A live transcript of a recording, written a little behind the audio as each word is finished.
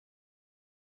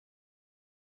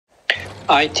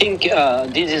I think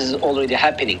this is already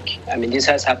happening. I mean, this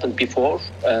has happened before.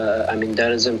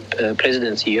 There is a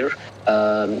president here.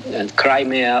 And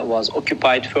Crimea was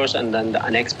occupied first and then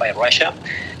annexed by Russia.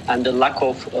 And the lack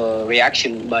of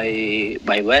reaction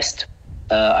by West,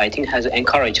 I think, has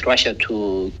encouraged Russia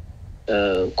to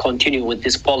continue with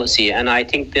this policy. And I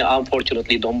think,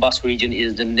 unfortunately, Donbas region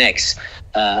is the next.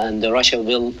 And Russia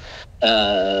will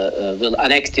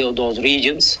annex those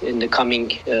regions in the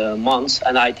coming months,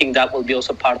 and I think that will be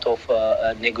also part of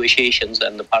negotiations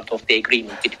and the part of the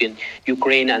agreement between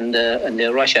Ukraine and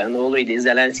Russia. And already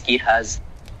Zelensky has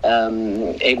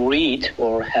agreed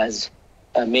or has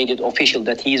made it official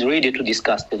that he is ready to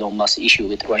discuss the Donbas issue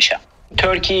with Russia.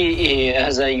 Turkey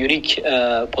has a unique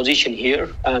position here,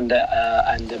 and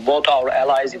both our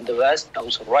allies in the West,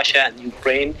 also Russia and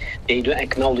Ukraine, they do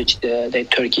acknowledge the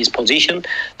Turkey's position,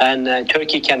 and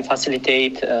Turkey can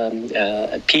facilitate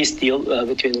a peace deal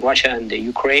between Russia and the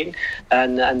Ukraine,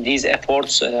 and these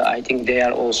efforts, I think, they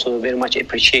are also very much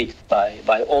appreciated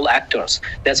by all actors.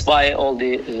 That's why all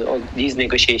these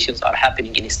negotiations are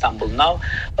happening in Istanbul now.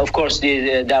 Of course,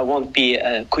 there won't be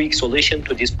a quick solution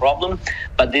to this problem,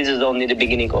 but this is only the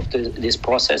beginning of this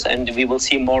process, and we will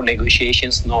see more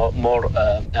negotiations, more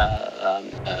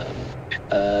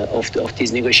of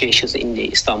these negotiations in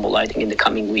Istanbul, I think, in the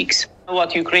coming weeks.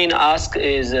 What Ukraine asks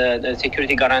is the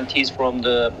security guarantees from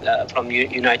the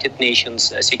United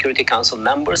Nations Security Council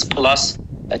members, plus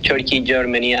Turkey,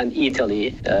 Germany, and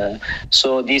Italy.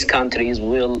 So these countries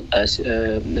will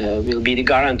be the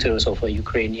guarantors of a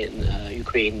Ukraine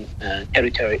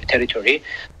territory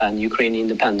and Ukrainian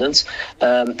independence.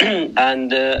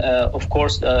 Of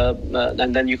course,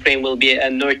 and then Ukraine will be a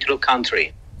neutral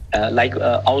country. Like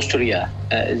Austria.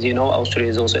 As you know, Austria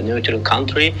is also a neutral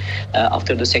country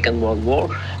after the Second World War.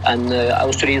 And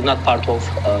Austria is not part of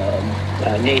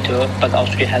NATO, but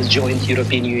Austria has joined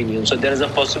European Union. So there is a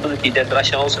possibility that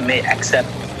Russia also may accept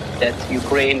that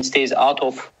Ukraine stays out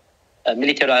of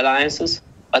military alliances,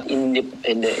 but in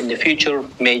the future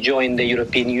may join the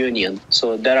European Union.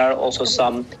 So there are also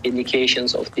some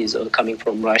indications of this coming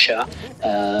from Russia,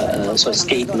 so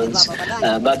statements.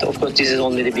 But of course, this is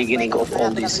only the beginning of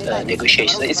all these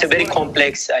negotiations. It's a very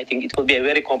complex, I think it will be a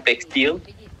very complex deal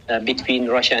between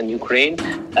Russia and Ukraine.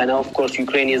 And of course,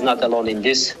 Ukraine is not alone in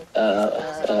this.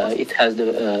 It has the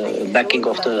backing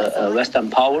of the Western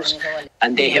powers,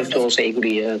 and they have to also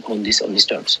agree on these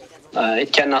terms.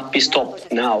 It cannot be stopped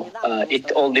now.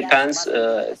 It all depends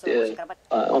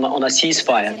on a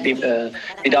ceasefire.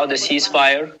 Without a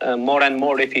ceasefire, more and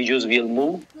more refugees will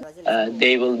move.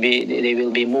 They will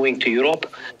be moving to Europe,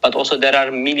 but also there are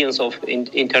millions of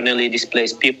internally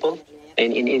displaced people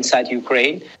inside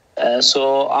Ukraine. So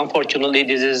unfortunately,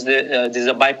 this is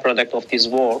a byproduct of this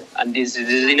war, and this is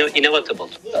inevitable.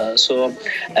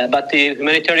 But the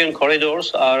humanitarian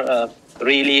corridors are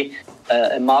really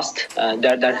a must.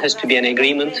 There has to be an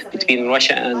agreement between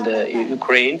Russia and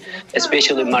Ukraine,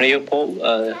 especially Mariupol.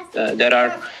 There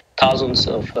are thousands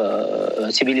of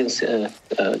civilians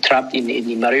trapped in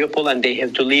Mariupol, and they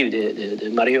have to leave the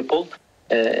Mariupol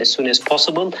as soon as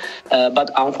possible. But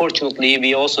unfortunately,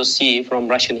 we also see from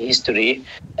Russian history,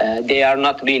 they are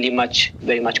not really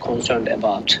very much concerned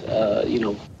about,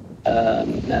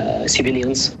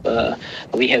 civilians.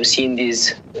 We have seen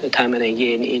this time and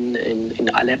again in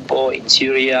Aleppo, in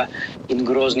Syria, in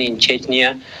Grozny, in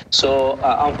Chechnya. So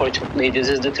unfortunately, this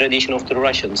is the tradition of the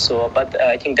Russians. But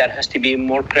I think there has to be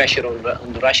more pressure on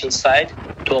the Russian side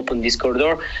to open this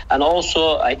corridor. And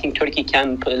also, I think Turkey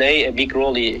can play a big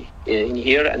role in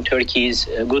here, and Turkey's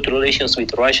good relations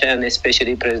with Russia, and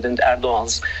especially President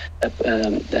Erdogan's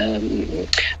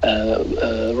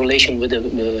relation with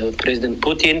President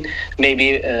Putin.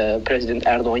 Maybe President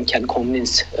Erdogan can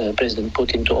convince President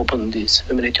Putin to open this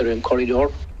humanitarian corridor,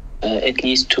 at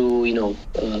least to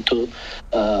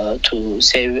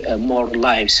save more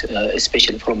lives,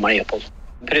 especially from Mariupol.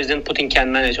 President Putin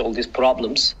can manage all these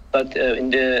problems, but in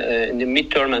the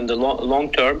midterm and the long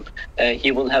term,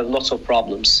 he will have lots of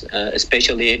problems,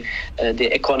 especially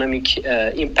the economic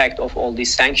impact of all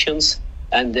these sanctions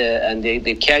and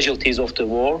the casualties of the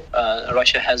war.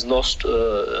 Russia has lost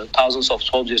thousands of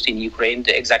soldiers in Ukraine.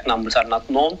 The exact numbers are not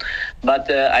known,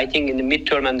 but I think in the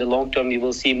midterm and the long term, we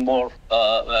will see more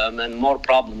and more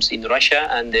problems in Russia.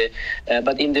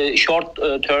 But in the short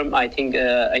term, I think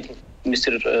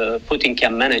Mr. Putin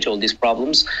can manage all these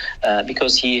problems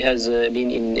because he has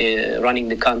been running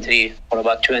the country for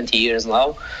about 20 years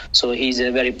now. So he's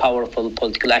a very powerful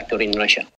political actor in Russia.